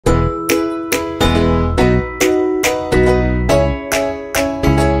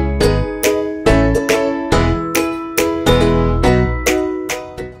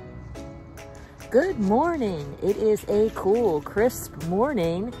It is a cool, crisp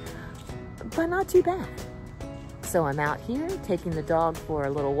morning, but not too bad. So I'm out here taking the dog for a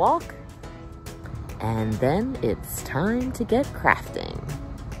little walk, and then it's time to get crafting.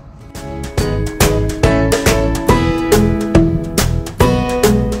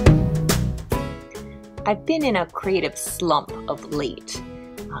 I've been in a creative slump of late,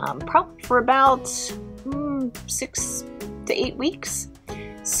 probably for about 6 to 8 weeks.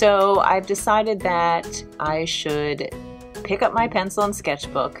 So I've decided that I should pick up my pencil and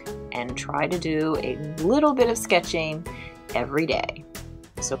sketchbook and try to do a little bit of sketching every day.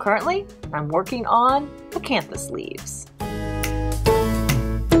 So currently I'm working on acanthus leaves.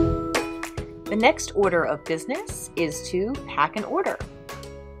 The next order of business is to pack an order.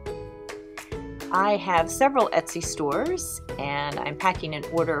 I have several Etsy stores, and I'm packing an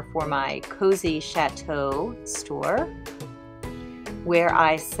order for my Cozy Chateau store, where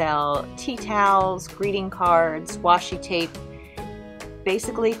I sell tea towels, greeting cards, washi tape,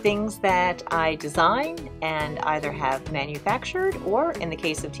 basically things that I design and either have manufactured, or in the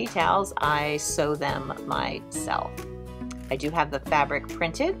case of tea towels, I sew them myself. I do have the fabric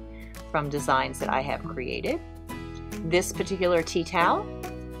printed from designs that I have created. This particular tea towel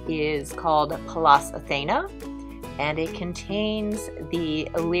is called Pallas Athena, and it contains the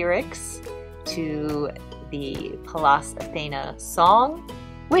lyrics to the Pallas Athena song,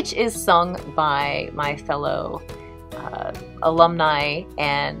 which is sung by my fellow alumni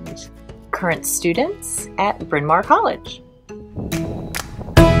and current students at Bryn Mawr College.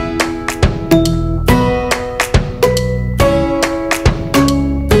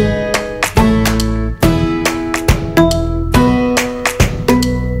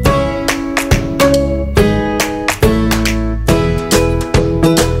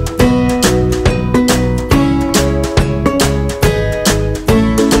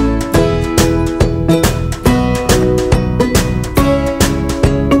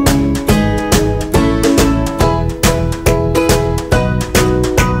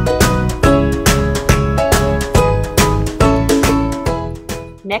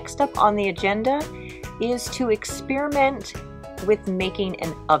 Next up on the agenda is to experiment with making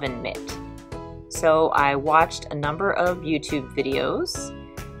an oven mitt. So I watched a number of YouTube videos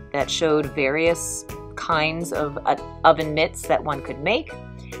that showed various kinds of oven mitts that one could make,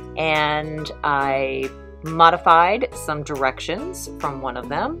 and I modified some directions from one of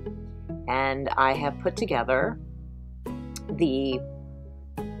them, and I have put together the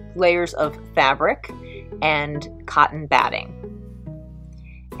layers of fabric and cotton batting.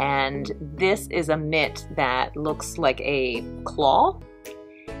 And this is a mitt that looks like a claw.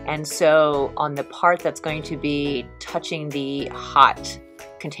 And so on the part that's going to be touching the hot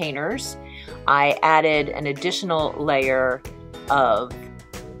containers, I added an additional layer of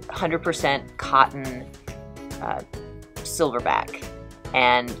 100% cotton silverback.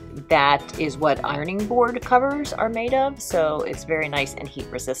 And that is what ironing board covers are made of. So it's very nice and heat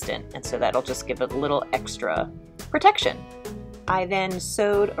resistant. And so that'll just give it a little extra protection. I then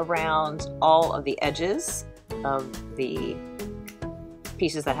sewed around all of the edges of the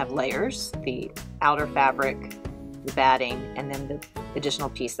pieces that have layers, the outer fabric, the batting, and then the additional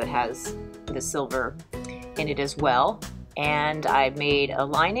piece that has the silver in it as well. And I made a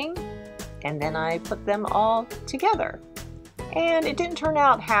lining, and then I put them all together. And it didn't turn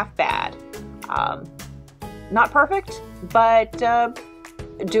out half bad. Not perfect, but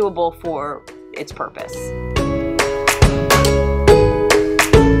doable for its purpose.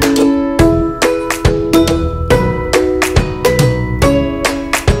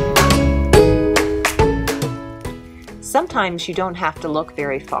 Sometimes you don't have to look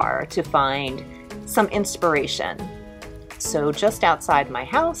very far to find some inspiration. So just outside my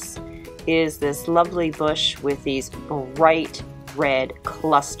house is this lovely bush with these bright red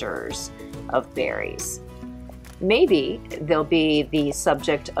clusters of berries. Maybe they'll be the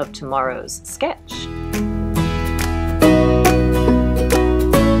subject of tomorrow's sketch.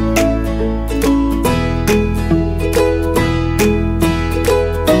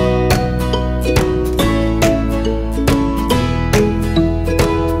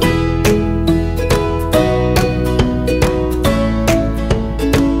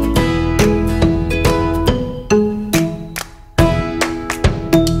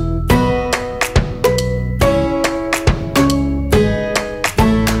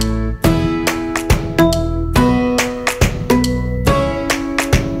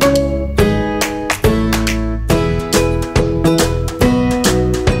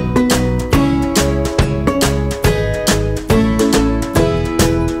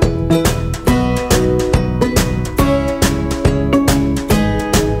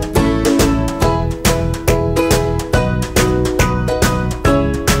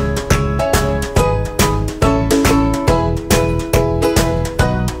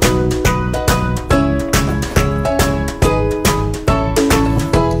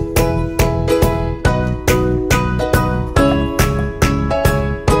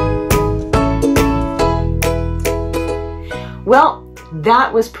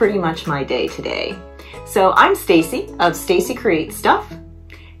 that was pretty much my day today. So I'm Stacy of Stacy Creates Stuff.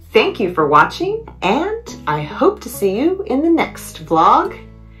 Thank you for watching, and I hope to see you in the next vlog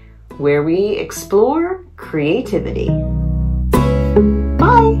where we explore creativity.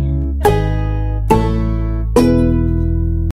 Bye!